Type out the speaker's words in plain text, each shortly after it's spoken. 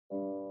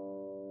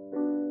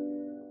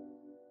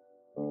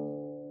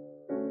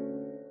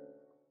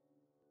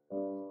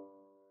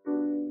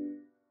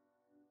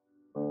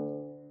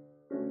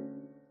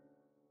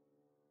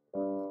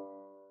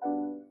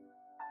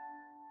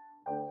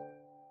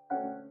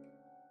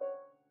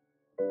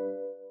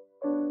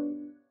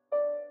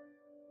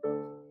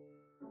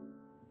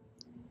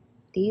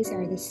These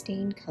are the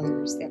stain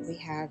colors that we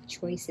have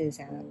choices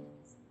of: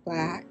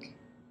 black,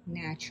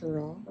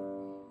 natural,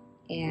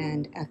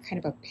 and a kind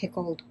of a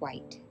pickled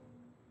white.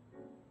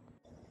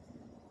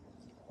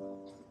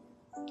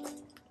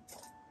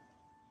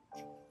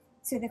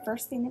 So the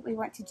first thing that we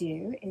want to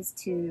do is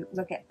to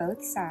look at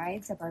both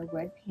sides of our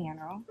wood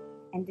panel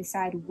and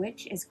decide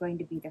which is going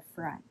to be the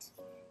front.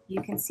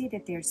 You can see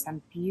that there's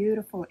some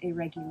beautiful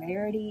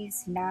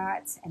irregularities,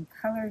 knots, and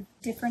color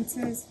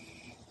differences,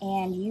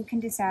 and you can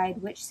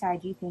decide which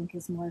side you think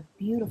is more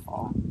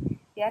beautiful.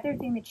 The other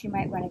thing that you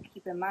might want to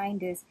keep in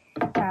mind is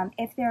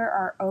if there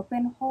are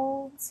open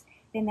holes,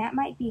 then that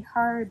might be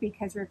hard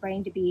because we're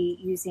going to be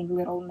using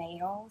little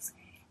nails.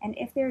 And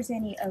if there's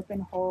any open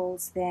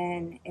holes,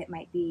 then it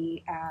might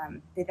be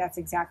that that's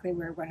exactly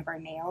where one of our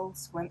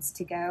nails wants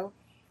to go.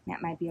 And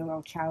that might be a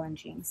little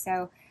challenging.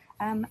 So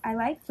I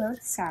like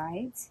both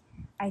sides.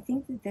 I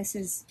think that this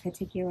is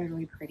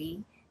particularly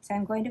pretty. So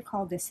I'm going to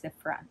call this the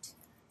front.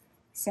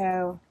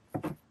 So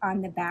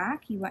on the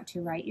back, you want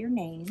to write your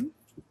name.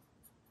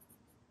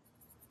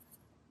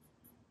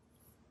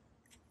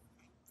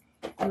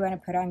 You want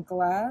to put on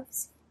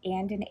gloves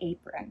and an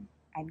apron.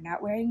 I'm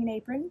not wearing an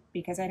apron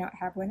because I don't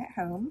have one at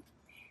home,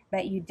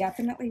 but you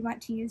definitely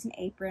want to use an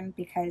apron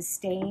because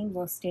stain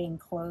will stain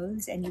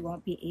clothes and you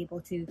won't be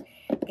able to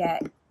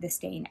get the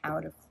stain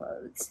out of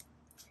clothes.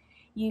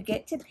 You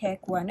get to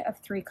pick one of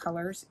 3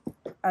 colors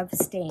of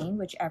stain,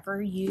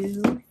 whichever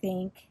you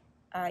think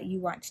you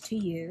want to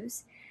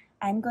use.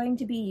 I'm going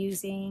to be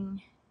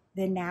using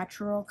the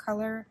natural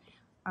color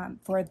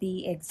for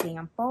the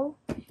example,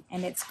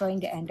 and it's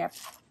going to end up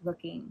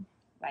looking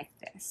like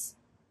this.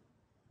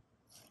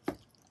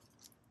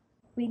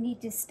 We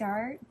need to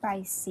start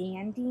by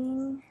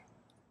sanding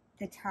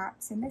the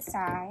tops and the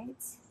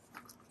sides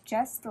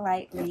just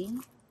lightly,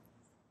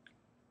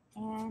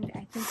 and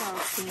I think I'll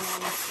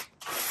sand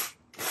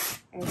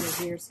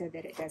over here so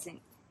that it doesn't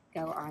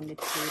go on the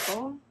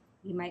table.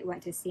 You might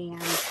want to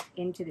sand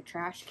into the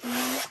trash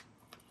can.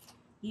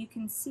 You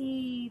can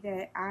see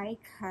that I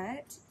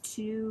cut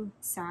 2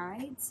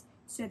 sides,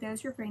 so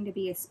those are going to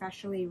be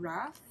especially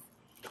rough,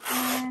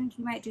 and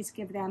you might just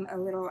give them a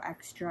little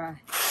extra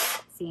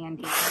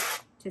sanding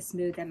to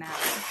smooth them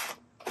out.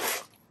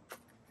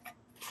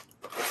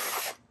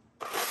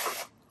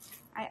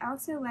 I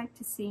also like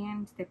to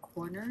sand the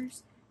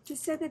corners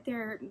just so that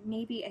they're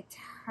maybe a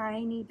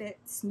tiny bit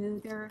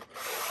smoother.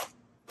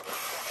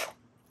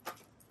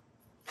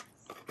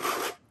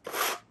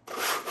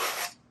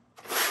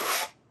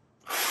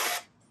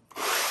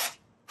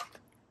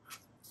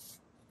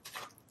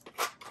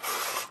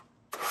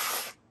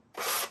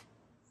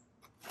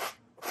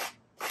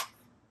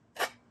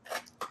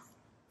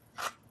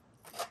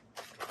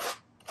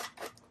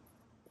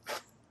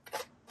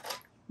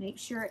 Make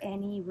sure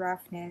any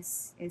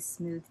roughness is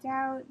smoothed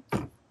out,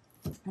 and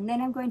then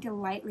I'm going to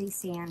lightly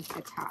sand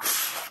the top.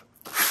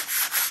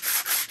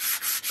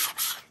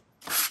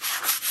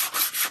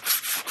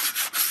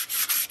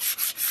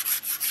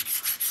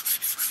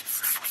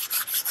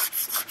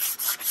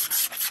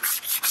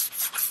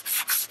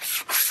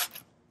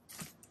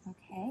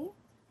 Okay,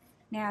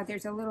 now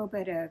there's a little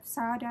bit of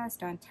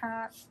sawdust on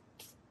top.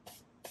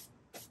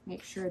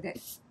 Make sure that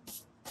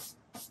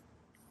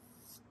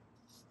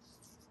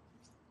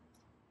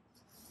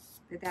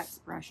that's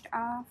brushed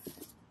off.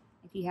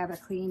 If you have a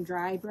clean,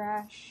 dry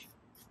brush,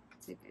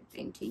 it's a good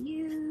thing to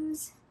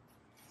use.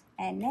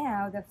 And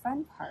now the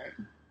fun part.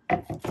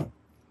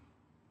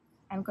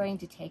 I'm going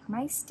to take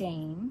my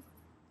stain,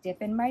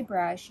 dip in my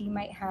brush. You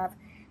might have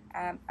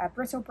a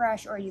bristle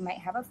brush or you might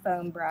have a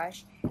foam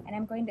brush. And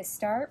I'm going to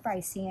start by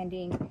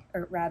sanding,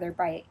 or rather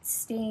by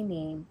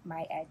staining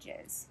my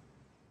edges.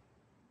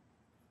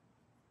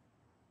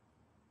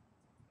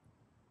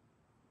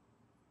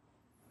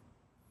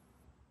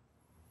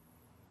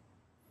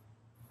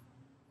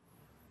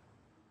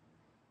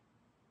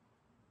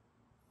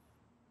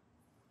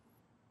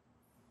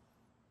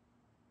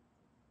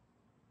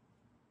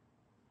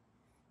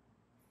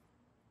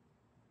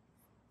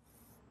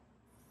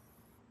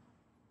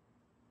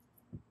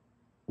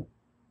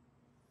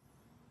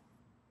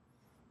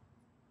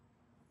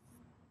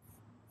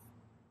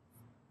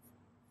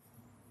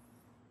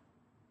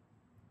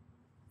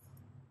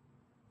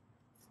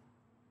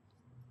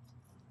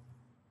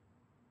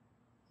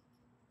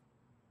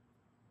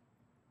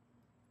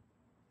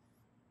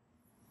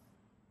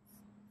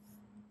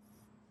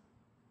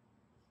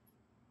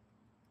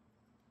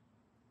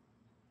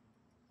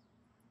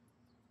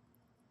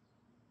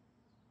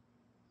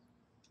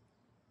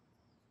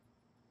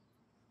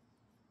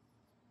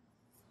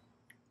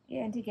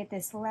 And to get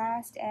this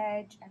last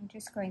edge, I'm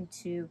just going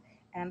to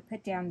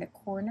put down the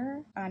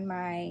corner on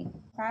my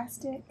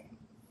plastic.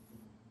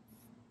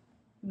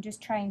 I'm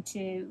just trying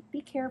to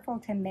be careful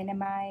to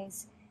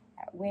minimize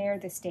where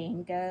the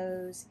stain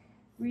goes.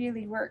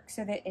 Really work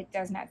so that it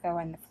does not go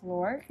on the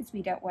floor, because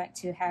we don't want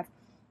to have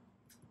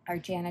our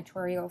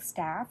janitorial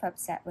staff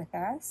upset with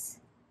us.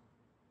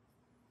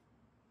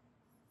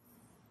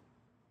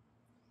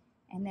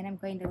 And then I'm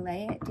going to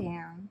lay it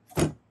down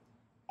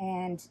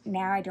And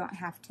now I don't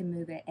have to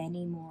move it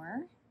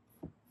anymore.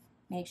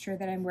 Make sure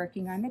that I'm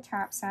working on the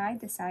top side,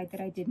 the side that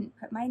I didn't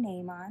put my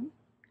name on.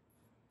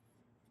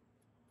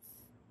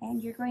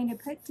 And you're going to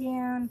put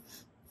down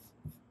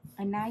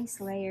a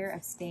nice layer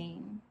of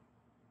stain.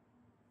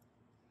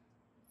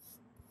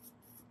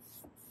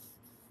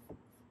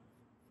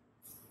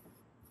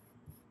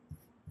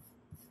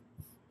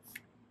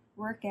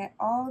 Work it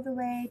all the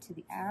way to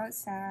the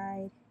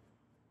outside.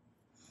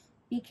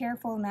 Be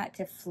careful not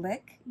to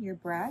flick your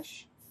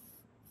brush,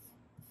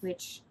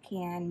 which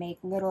can make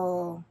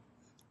little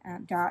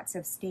dots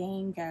of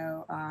stain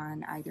go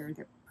on either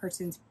the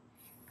person's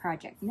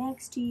project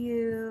next to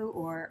you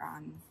or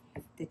on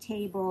the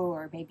table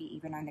or maybe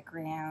even on the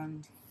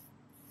ground.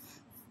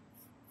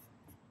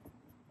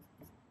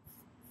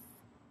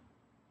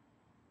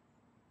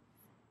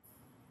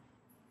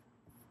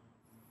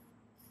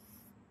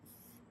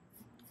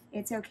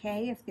 It's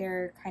okay if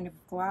they're kind of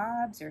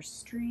globs or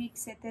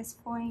streaks at this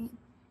point.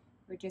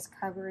 We're just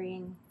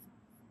covering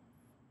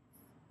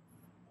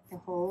the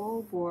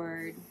whole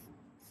board.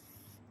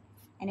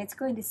 And it's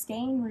going to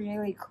stain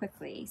really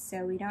quickly,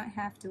 so we don't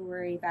have to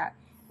worry about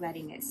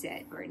letting it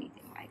sit or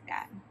anything like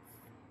that.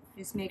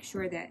 Just make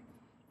sure that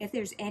if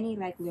there's any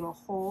like little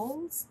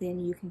holes, then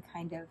you can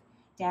kind of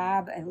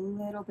dab a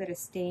little bit of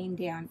stain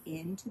down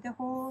into the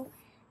hole.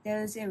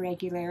 Those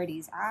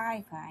irregularities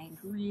I find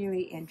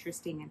really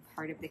interesting and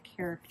part of the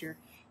character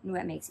and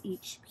what makes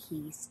each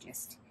piece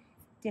just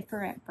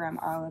different from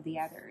all of the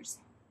others.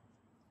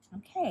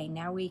 Okay,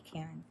 now we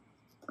can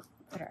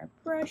put our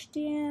brush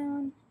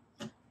down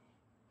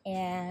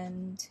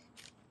and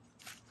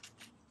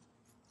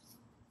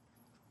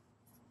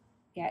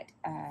get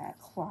a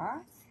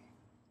cloth,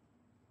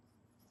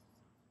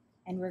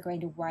 and we're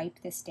going to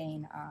wipe the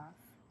stain off.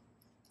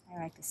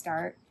 I like to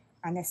start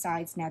on the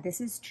sides. Now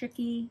this is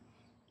tricky.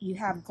 You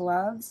have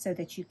gloves so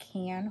that you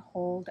can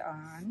hold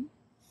on.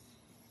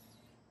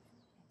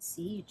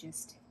 See, you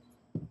just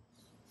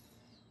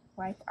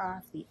wipe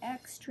off the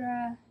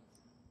extra.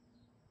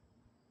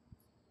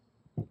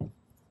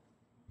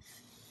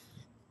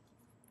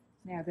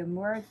 Now the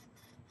more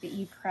that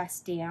you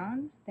press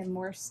down, the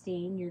more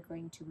stain you're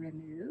going to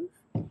remove.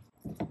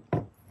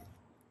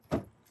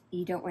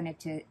 You don't want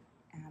it to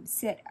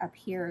sit up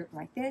here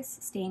like this.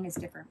 Stain is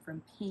different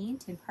from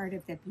paint, and part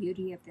of the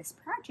beauty of this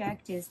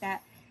project is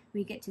that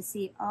we get to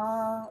see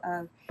all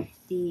of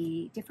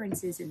the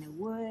differences in the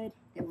wood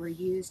that were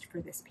used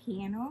for this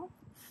panel.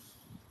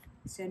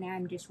 So now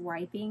I'm just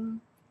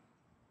wiping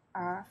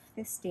off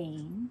the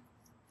stain,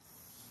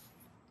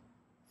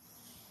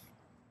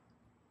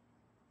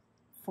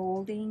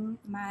 folding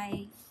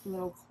my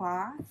little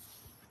cloth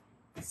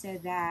so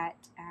that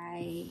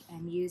I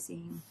am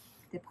using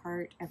the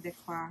part of the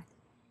cloth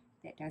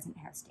that doesn't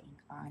have stain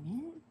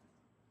on it.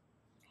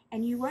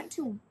 And you want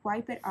to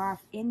wipe it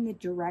off in the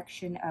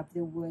direction of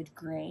the wood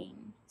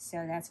grain.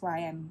 So that's why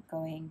I'm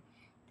going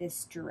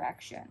this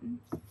direction.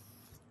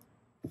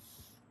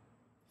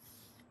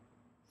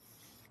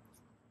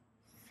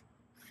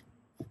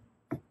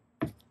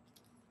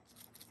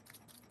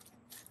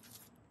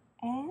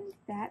 And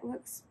that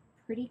looks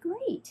pretty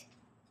great.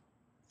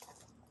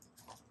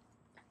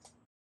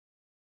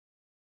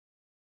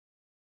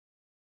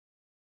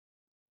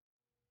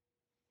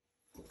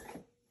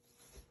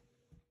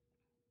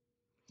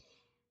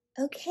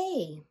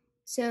 Okay,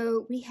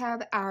 so we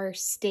have our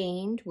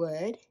stained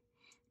wood.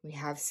 We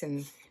have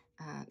some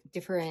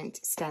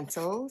different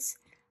stencils.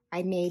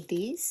 I made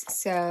these,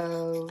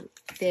 so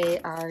they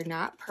are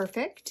not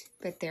perfect,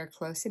 but they're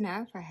close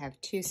enough. I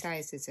have 2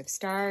 sizes of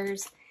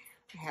stars.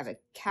 I have a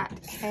cat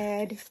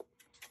head.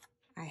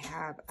 I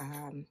have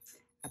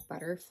a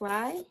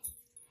butterfly.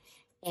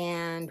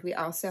 And we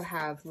also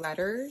have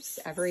letters,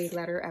 every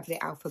letter of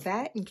the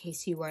alphabet, in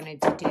case you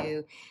wanted to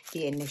do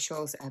the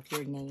initials of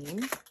your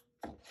name.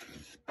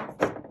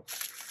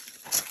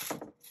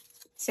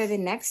 So the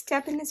next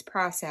step in this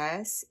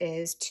process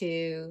is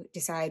to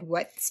decide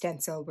what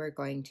stencil we're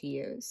going to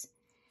use.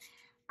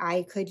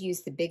 I could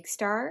use the big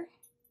star,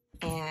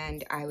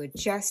 and I would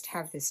just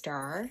have the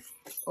star,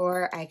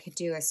 or I could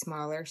do a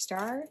smaller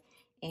star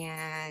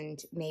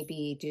and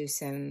maybe do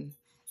some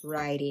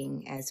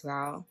writing as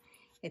well.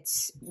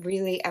 It's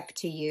really up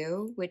to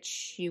you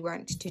which you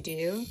want to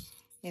do.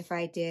 If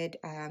I did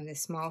the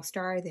small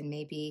star, then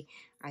maybe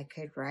I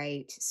could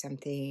write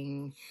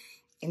something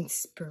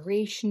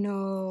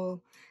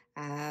inspirational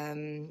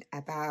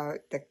about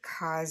the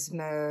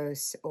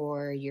cosmos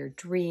or your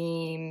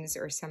dreams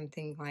or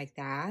something like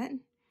that.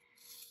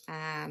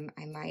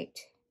 I might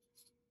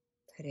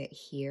put it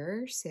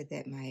here so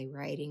that my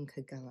writing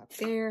could go up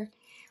there.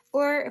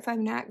 Or if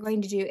I'm not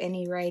going to do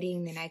any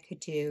writing, then I could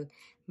do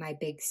my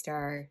big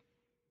star.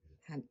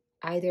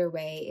 Either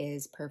way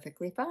is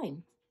perfectly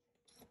fine.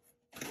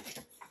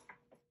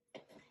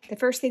 The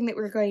first thing that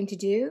we're going to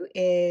do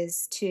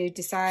is to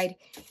decide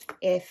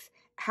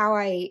how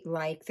I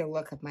like the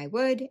look of my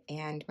wood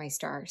and my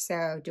star.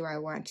 So do I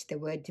want the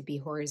wood to be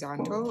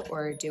horizontal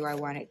or do I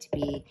want it to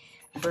be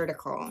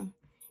vertical?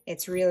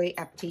 It's really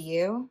up to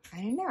you. I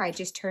don't know, I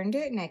just turned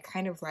it and I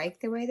kind of like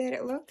the way that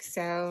it looks,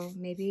 so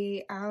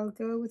maybe I'll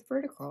go with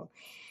vertical.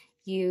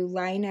 You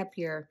line up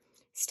your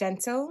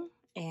stencil,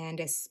 and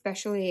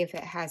especially if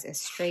it has a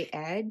straight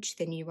edge,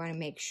 then you want to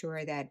make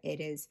sure that it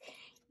is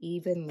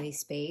evenly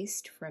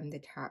spaced from the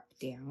top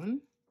down.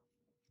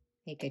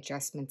 Make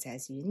adjustments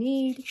as you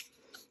need,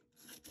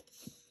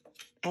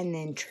 and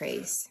then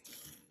trace.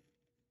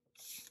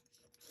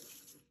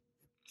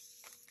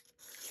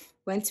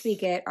 Once we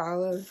get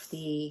all of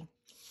the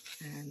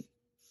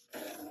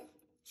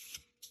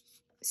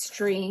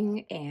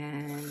string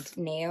and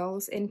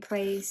nails in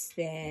place,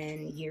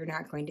 then you're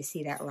not going to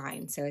see that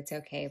line, so it's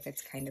okay if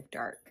it's kind of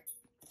dark.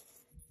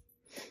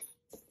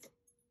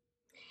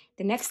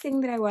 The next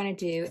thing that I want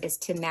to do is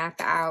to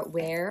map out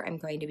where I'm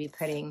going to be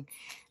putting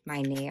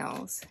my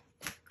nails.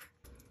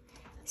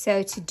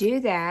 So to do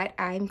that,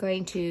 I'm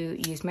going to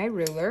use my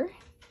ruler,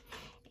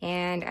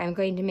 and I'm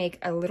going to make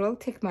a little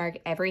tick mark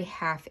every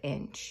 1/2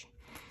 inch.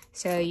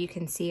 So you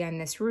can see on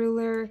this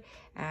ruler,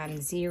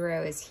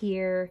 0 is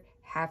here,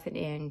 1/2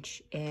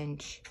 inch,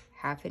 inch,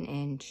 1/2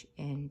 inch,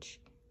 inch,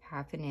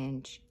 1/2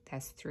 inch.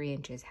 That's 3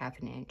 inches,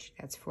 1/2 inch.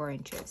 That's 4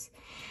 inches.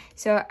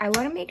 So I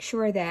want to make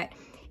sure that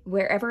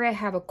wherever I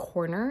have a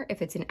corner,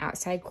 if it's an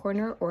outside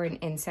corner or an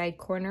inside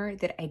corner,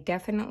 that I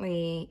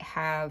definitely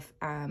have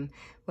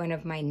one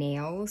of my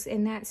nails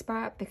in that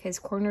spot, because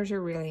corners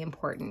are really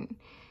important.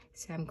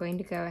 So I'm going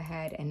to go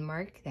ahead and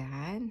mark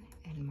that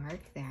and mark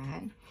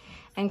that.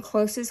 And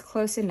close is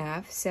close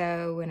enough,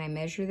 so when I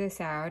measure this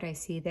out, I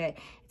see that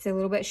it's a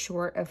little bit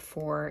short of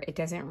 4. It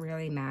doesn't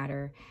really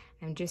matter.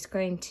 I'm just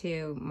going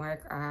to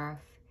mark off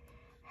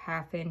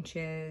 1/2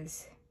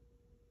 inches.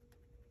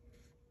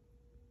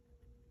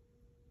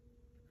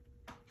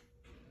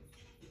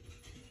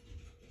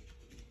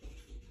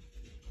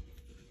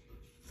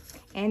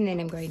 And then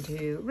I'm going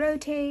to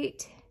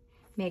rotate,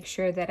 make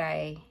sure that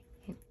I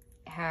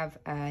have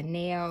a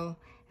nail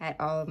at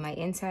all of my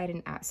inside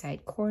and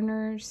outside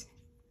corners.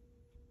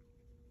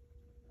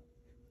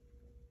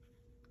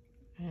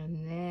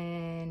 And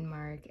then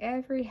mark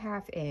every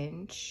 1/2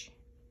 inch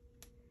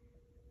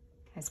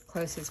as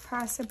close as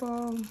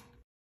possible.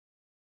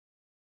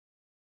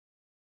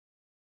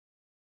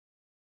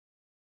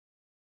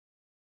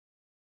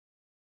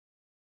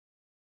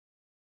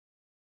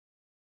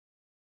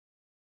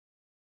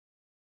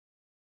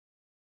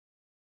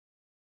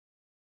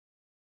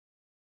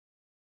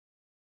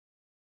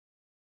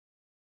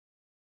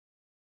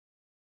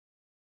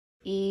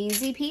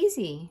 Easy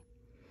peasy.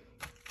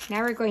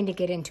 Now we're going to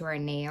get into our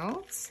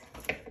nails.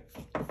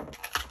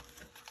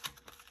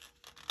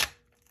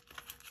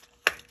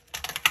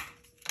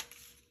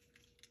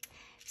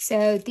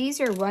 So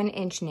these are 1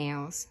 inch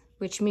nails,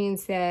 which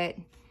means that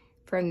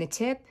from the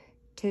tip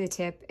to the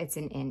tip, it's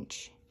 1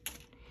 inch.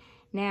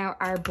 Now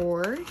our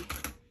board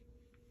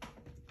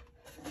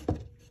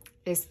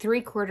is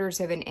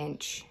 3/4 of an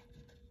inch.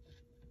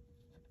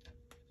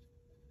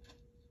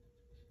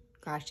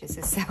 Gosh, this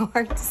is so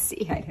hard to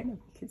see. I don't know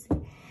if you can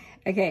see.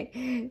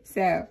 Okay,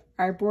 so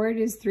our board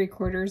is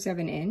 3/4 of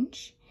an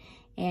inch,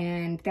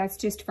 and that's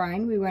just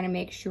fine. We want to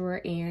make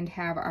sure and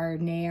have our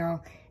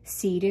nail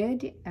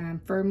seated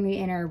firmly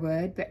in our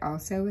wood, but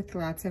also with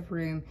lots of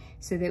room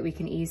so that we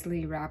can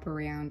easily wrap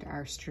around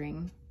our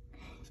string.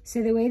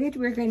 So the way that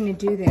we're going to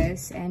do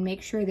this, and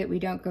make sure that we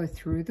don't go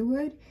through the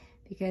wood,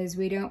 because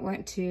we don't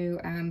want to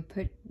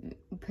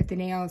put the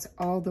nails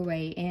all the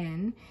way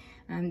in.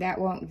 That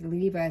won't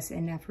leave us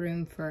enough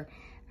room for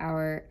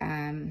our,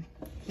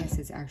 this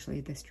is actually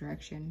this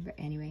direction, but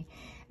anyway,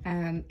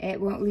 it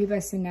won't leave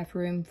us enough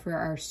room for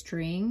our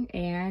string,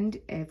 and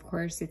of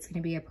course it's going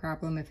to be a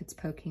problem if it's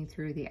poking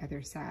through the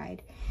other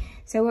side.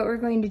 So what we're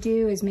going to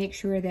do is make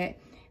sure that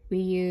we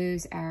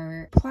use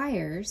our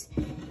pliers.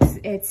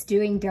 It's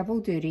doing double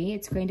duty.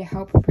 It's going to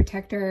help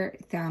protect our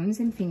thumbs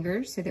and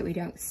fingers so that we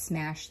don't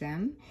smash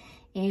them,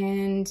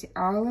 and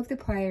all of the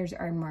pliers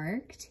are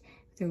marked,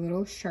 the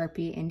little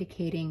Sharpie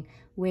indicating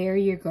where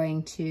you're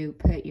going to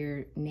put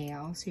your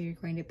nail. So you're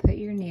going to put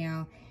your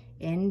nail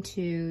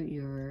into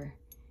your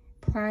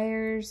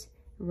pliers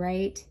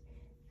right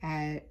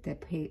at the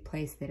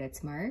place that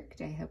it's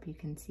marked. I hope you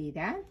can see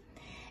that.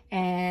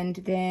 And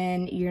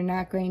then you're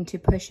not going to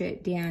push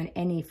it down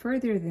any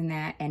further than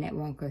that, and it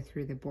won't go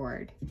through the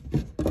board.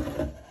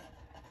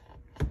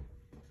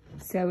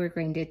 So we're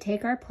going to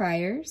take our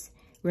pliers.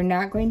 We're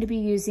not going to be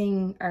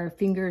using our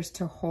fingers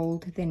to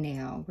hold the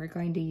nail. We're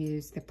going to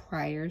use the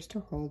pliers to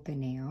hold the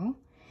nail.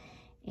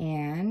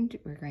 And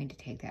we're going to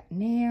take that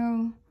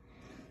nail.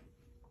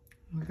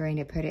 We're going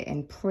to put it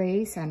in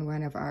place on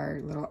one of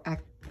our little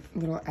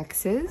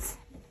X's.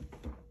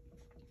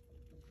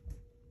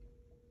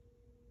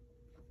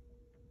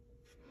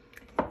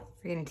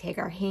 We're going to take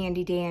our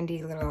handy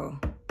dandy little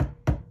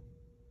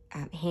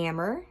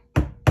hammer.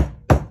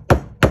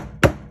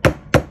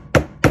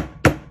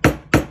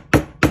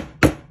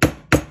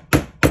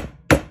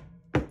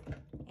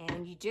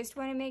 And you just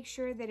want to make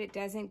sure that it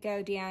doesn't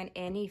go down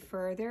any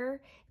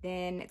further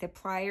than the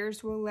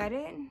pliers will let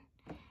it.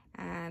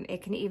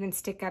 It can even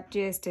stick up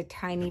just a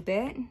tiny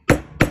bit.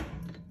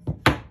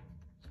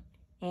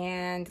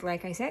 And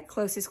like I said,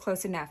 close is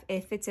close enough.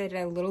 If it's at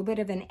a little bit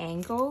of an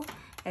angle,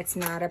 that's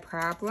not a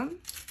problem.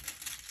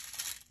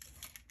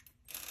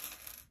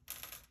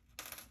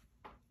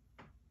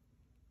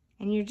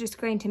 And you're just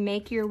going to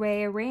make your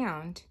way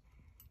around,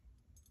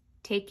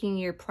 taking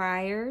your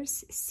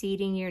pliers,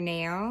 seating your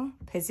nail,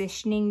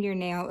 positioning your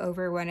nail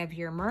over one of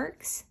your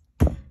marks.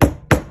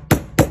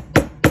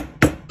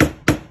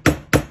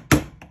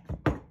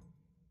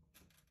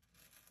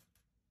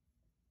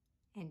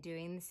 And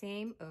doing the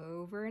same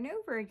over and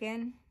over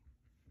again.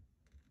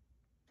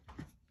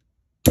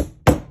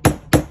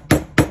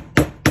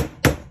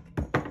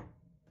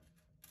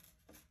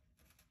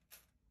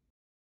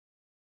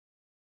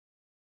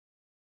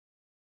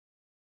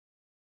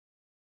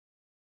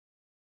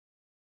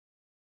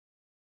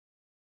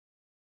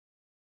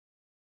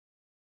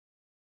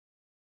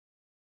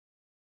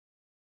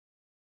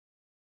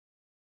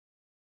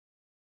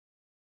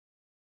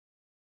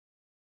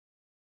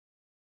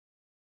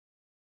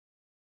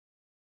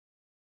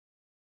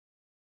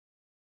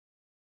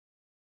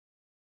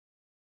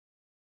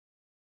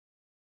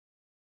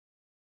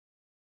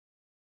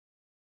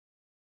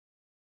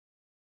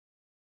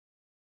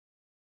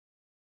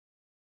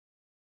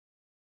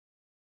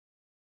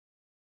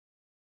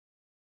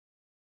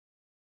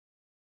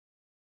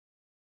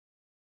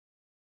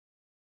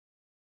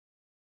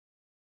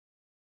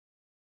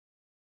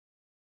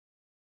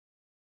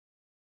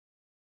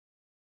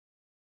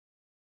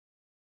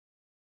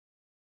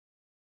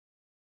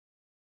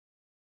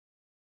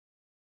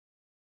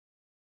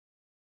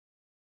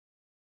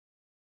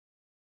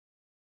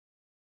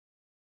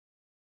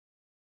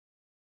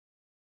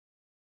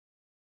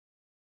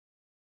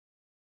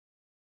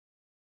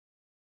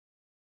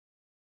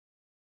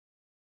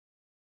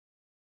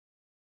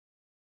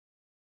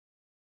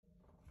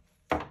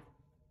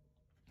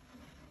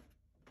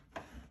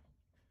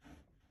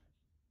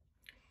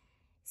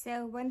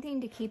 So one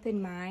thing to keep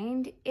in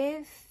mind,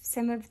 if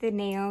some of the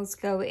nails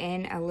go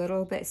in a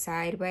little bit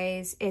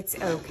sideways, it's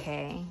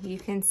okay. You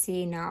can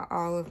see not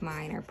all of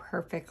mine are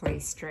perfectly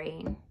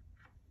straight.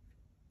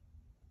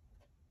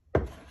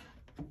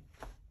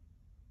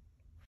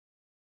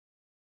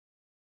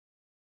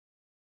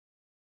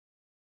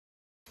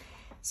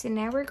 So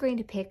now we're going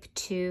to pick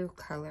two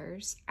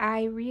colors.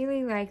 I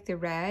really like the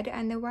red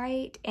and the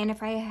white, and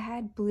if I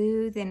had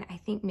blue, then I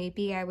think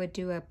maybe I would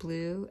do a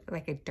blue,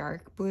 like a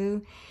dark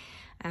blue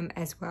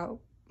as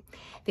well.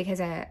 Because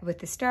with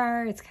the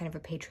star, it's kind of a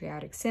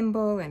patriotic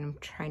symbol, and I'm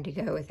trying to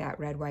go with that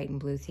red, white, and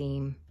blue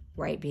theme,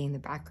 white being the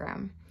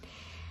background.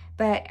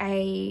 But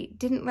I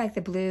didn't like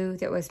the blue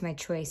that was my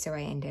choice, so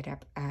I ended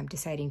up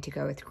deciding to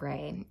go with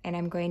gray. And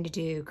I'm going to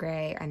do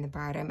gray on the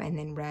bottom and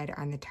then red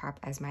on the top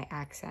as my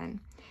accent.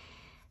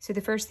 So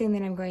the first thing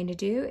that I'm going to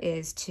do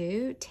is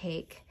to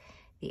take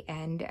the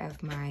end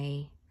of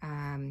my,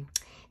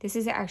 this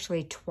is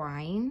actually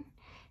twine,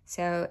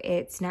 so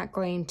it's not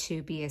going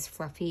to be as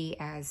fluffy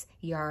as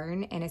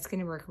yarn, and it's going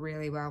to work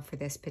really well for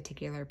this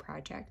particular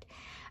project.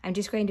 I'm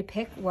just going to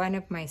pick one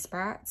of my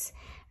spots,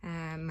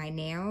 my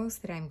nails,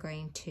 that I'm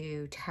going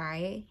to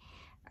tie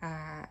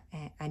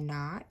a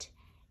knot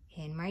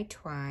in my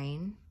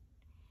twine.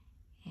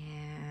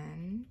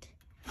 And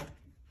if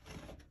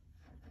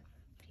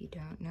you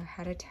don't know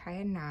how to tie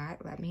a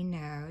knot, let me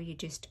know. You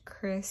just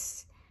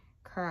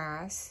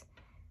crisscross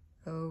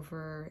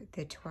over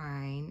the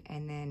twine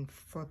and then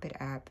flip it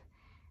up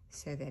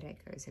so that it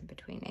goes in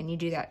between. And you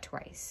do that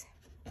twice.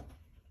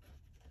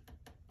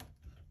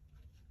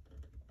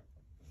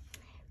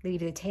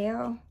 Leave the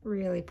tail,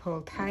 really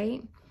pull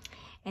tight.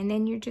 And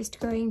then you're just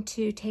going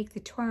to take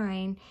the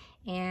twine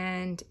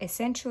and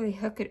essentially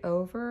hook it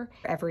over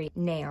every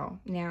nail.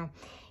 Now,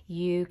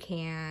 you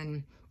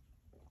can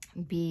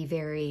be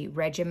very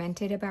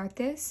regimented about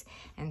this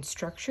and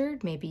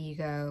structured. Maybe you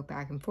go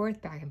back and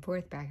forth, back and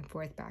forth, back and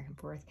forth, back and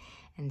forth,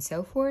 and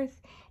so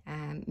forth.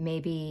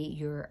 Maybe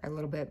you're a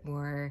little bit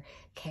more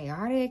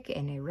chaotic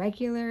and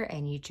irregular,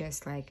 and you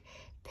just like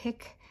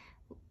pick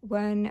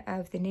one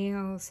of the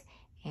nails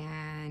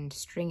and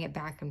string it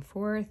back and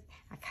forth.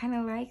 I kind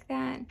of like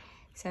that.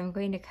 So I'm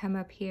going to come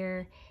up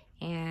here,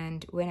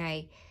 and when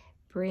I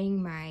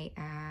bring my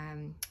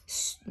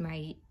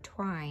my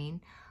twine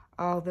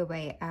all the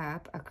way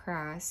up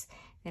across,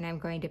 then I'm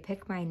going to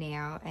pick my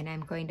nail and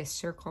I'm going to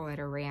circle it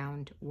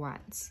around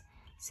once.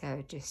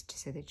 So just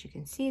so that you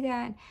can see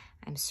that,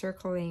 I'm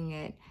circling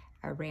it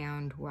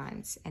around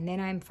once, and then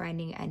I'm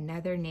finding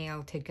another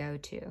nail to go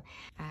to.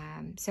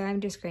 So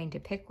I'm just going to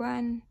pick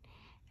one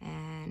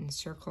and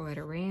circle it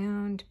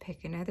around,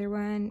 pick another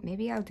one.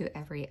 Maybe I'll do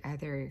every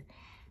other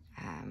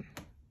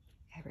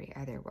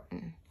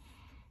one.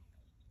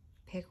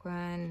 Pick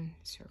one,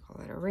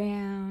 circle it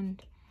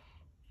around.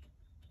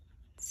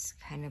 It's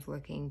kind of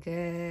looking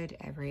good.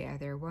 Every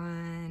other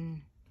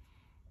one.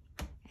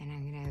 And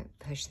I'm gonna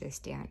push this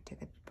down to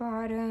the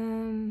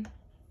bottom.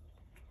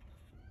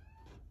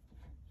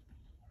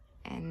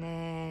 And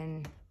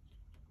then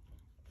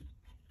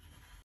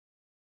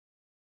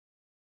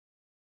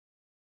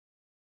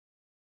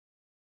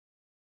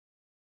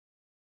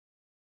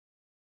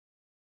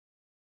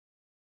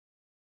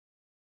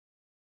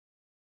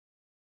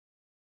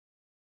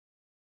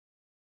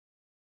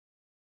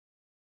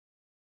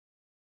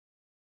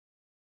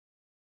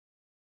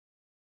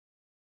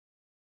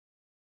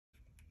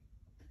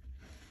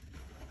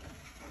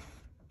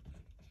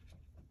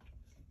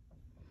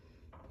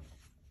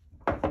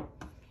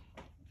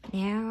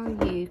Now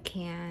you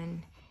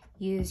can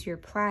use your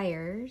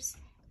pliers,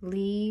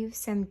 leave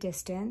some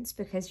distance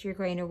because you're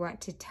going to want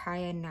to tie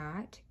a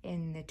knot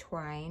in the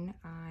twine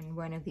on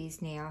one of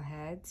these nail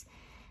heads.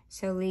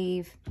 So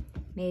leave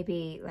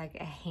maybe like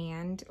a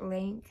hand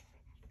length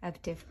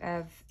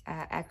of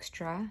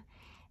extra,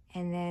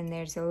 and then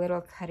there's a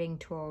little cutting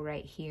tool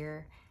right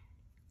here,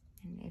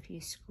 and if you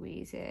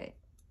squeeze it,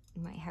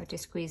 you might have to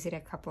squeeze it a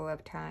couple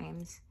of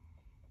times,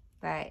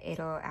 but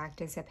it'll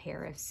act as a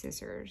pair of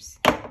scissors.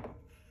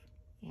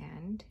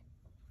 And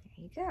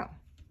there you go.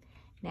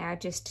 Now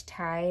just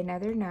tie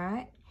another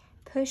knot,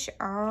 push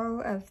all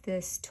of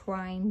this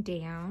twine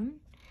down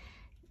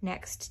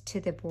next to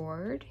the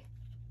board,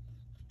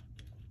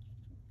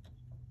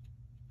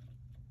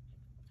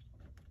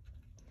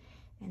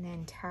 and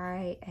then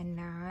tie a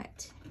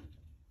knot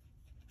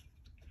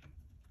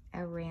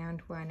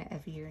around one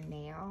of your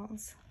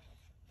nails.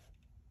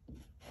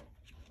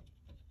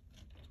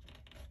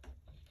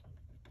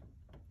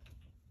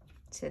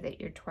 So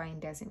that your twine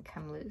doesn't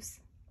come loose.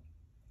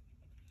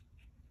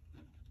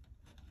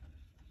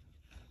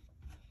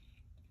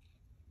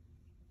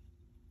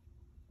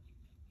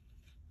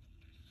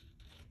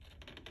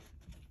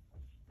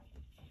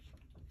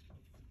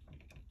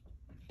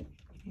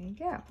 There you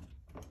go.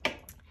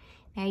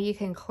 Now you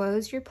can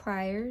close your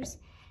pliers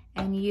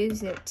and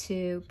use it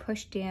to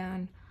push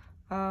down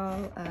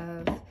all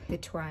of the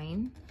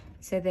twine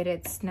so that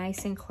it's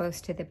nice and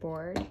close to the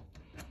board.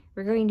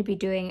 We're going to be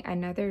doing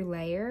another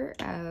layer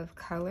of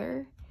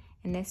color,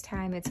 and this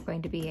time it's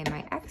going to be in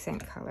my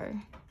accent color.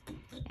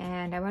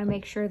 And I want to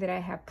make sure that I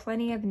have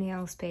plenty of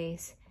nail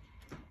space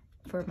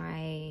for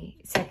my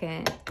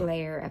second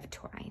layer of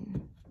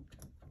twine.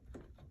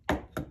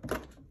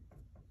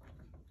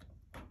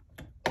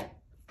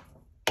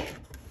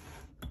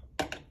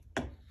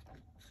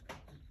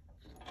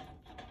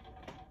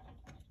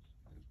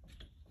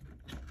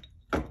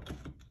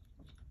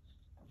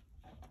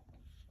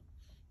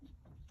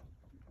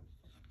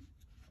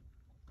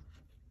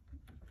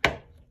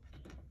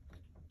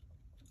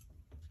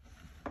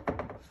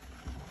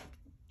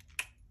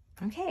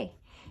 Okay,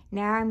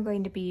 now I'm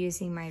going to be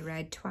using my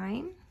red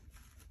twine,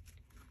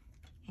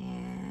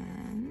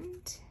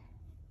 and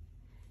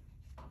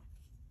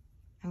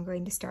I'm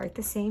going to start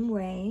the same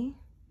way.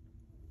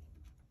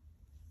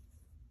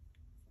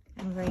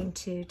 I'm going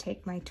to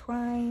take my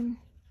twine,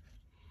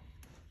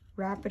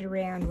 wrap it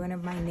around one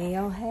of my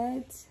nail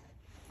heads,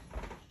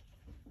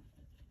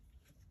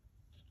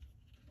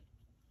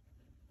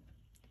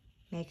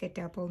 make a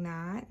double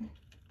knot.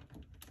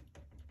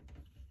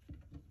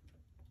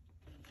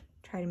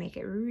 Try to make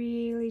it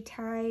really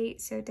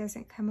tight so it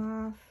doesn't come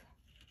off.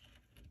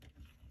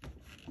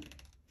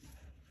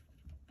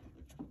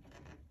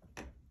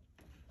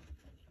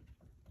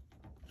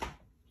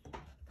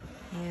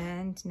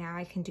 And now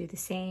I can do the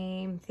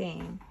same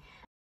thing.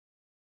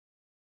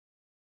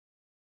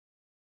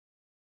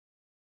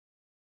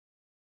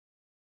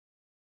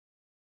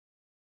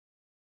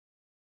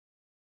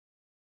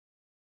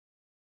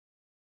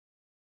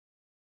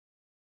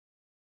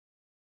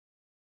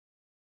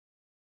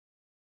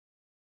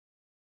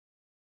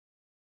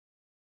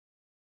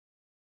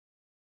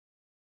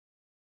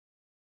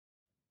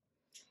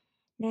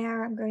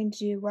 Now I'm going to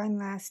do one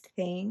last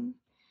thing.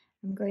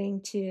 I'm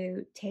going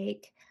to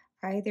take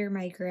either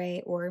my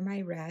gray or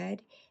my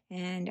red,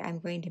 and I'm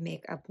going to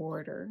make a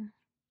border.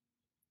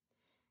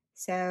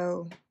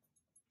 So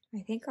I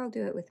think I'll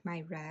do it with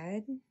my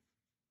red.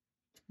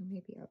 Or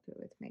maybe I'll do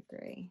it with my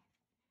gray.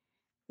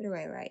 What do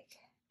I like?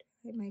 Do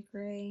I like my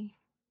gray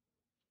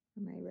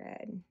or my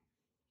red?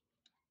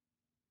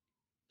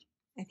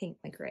 I think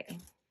my gray.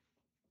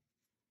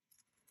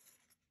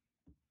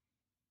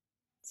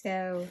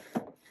 So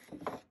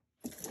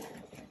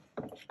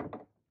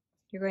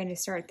you're going to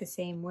start the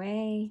same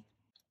way.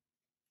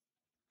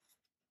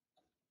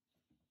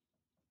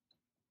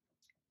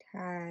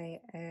 Tie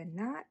a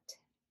knot.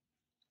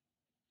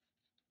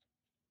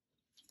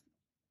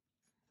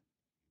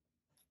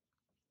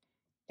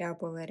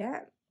 Double it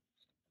up.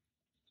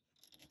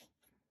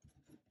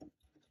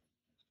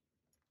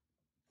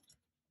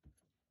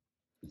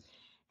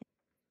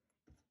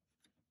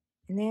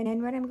 And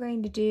then what I'm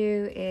going to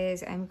do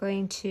is I'm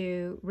going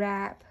to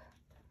wrap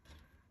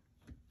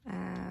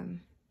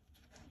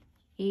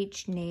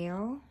each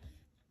nail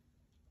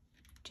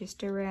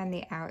just around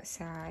the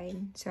outside.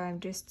 So I'm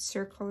just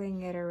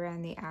circling it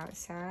around the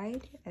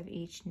outside of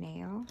each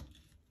nail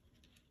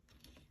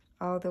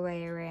all the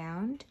way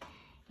around.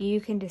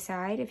 You can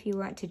decide if you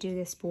want to do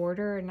this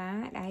border or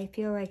not. I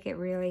feel like it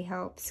really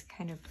helps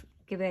kind of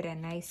give it a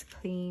nice,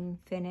 clean,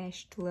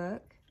 finished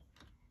look.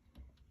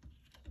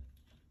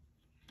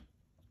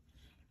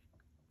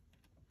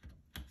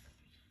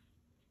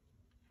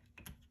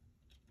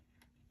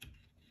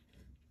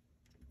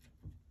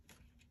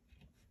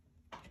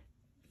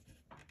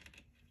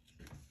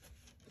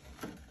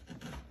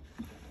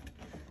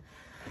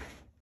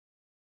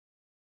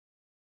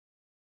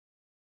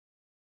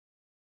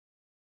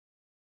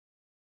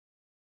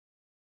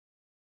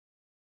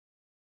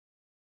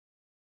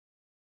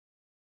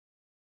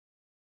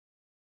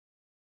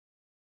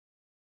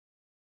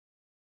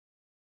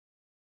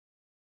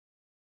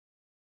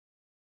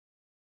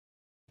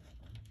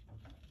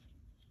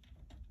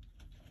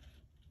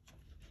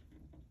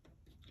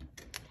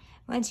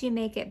 Once you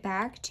make it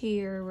back to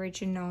your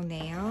original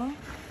nail,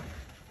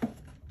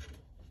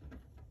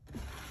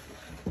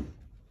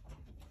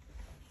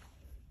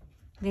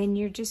 then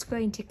you're just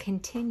going to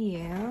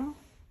continue,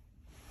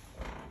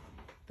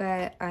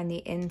 but on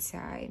the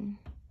inside.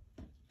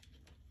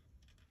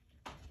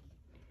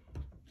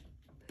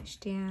 Push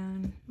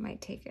down, might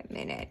take a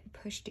minute,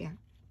 push down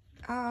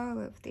all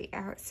of the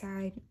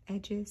outside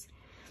edges.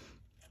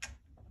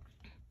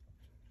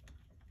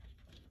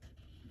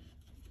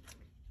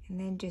 And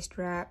then just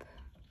wrap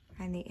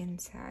on the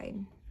inside.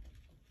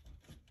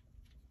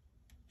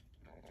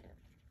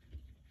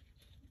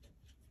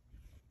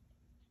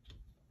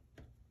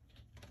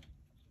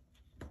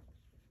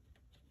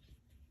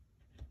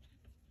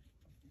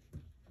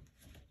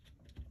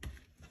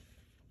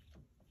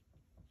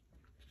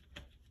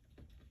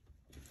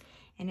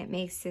 And it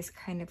makes this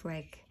kind of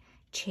like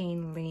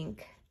chain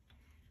link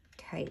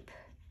type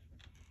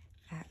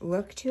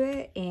look to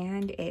it,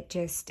 and it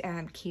just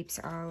keeps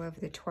all of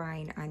the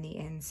twine on the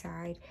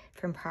inside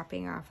from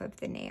popping off of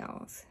the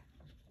nails.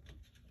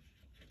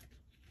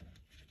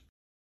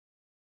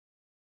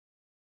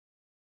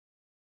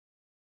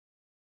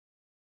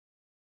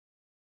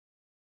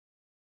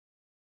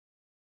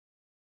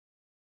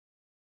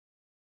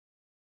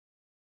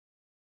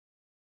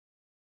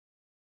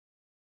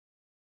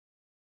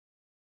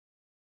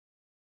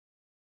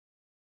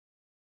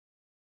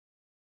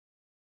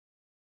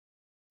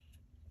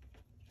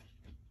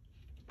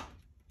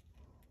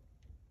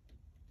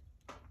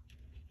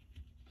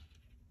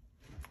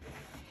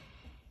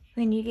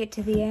 When you get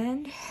to the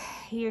end,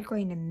 you're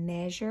going to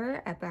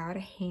measure about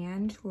a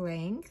hand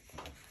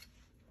length.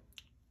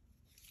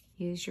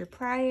 Use your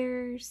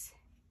pliers.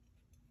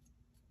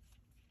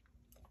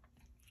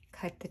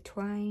 Cut the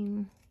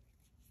twine.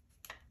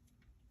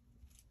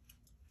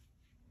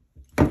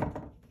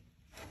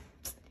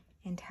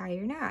 And tie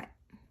your knot.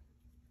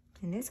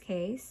 In this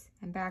case,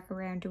 I'm back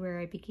around to where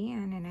I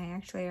began, and I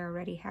actually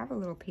already have a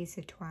little piece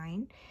of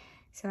twine,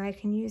 so I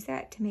can use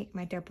that to make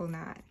my double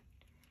knot.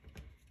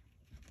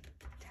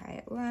 Tie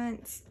it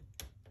once,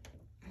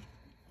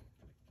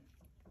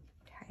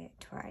 tie it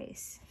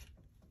twice.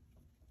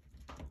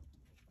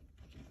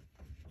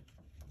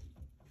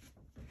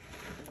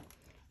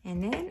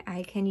 And then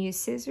I can use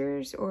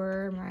scissors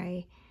or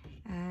my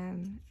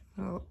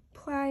little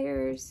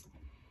pliers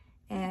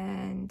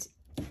and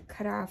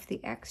cut off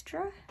the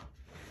extra.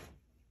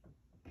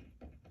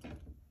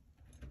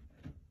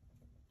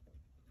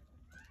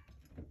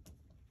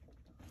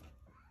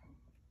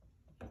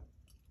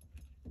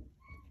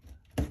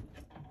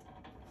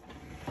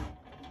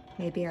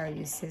 Maybe I'll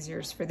use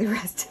scissors for the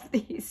rest of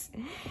these.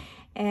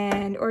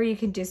 Or you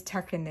can just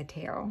tuck in the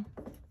tail.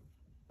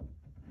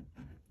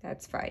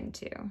 That's fine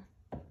too.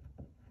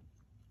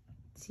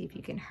 See if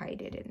you can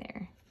hide it in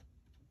there.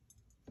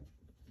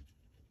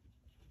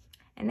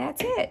 And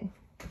that's it.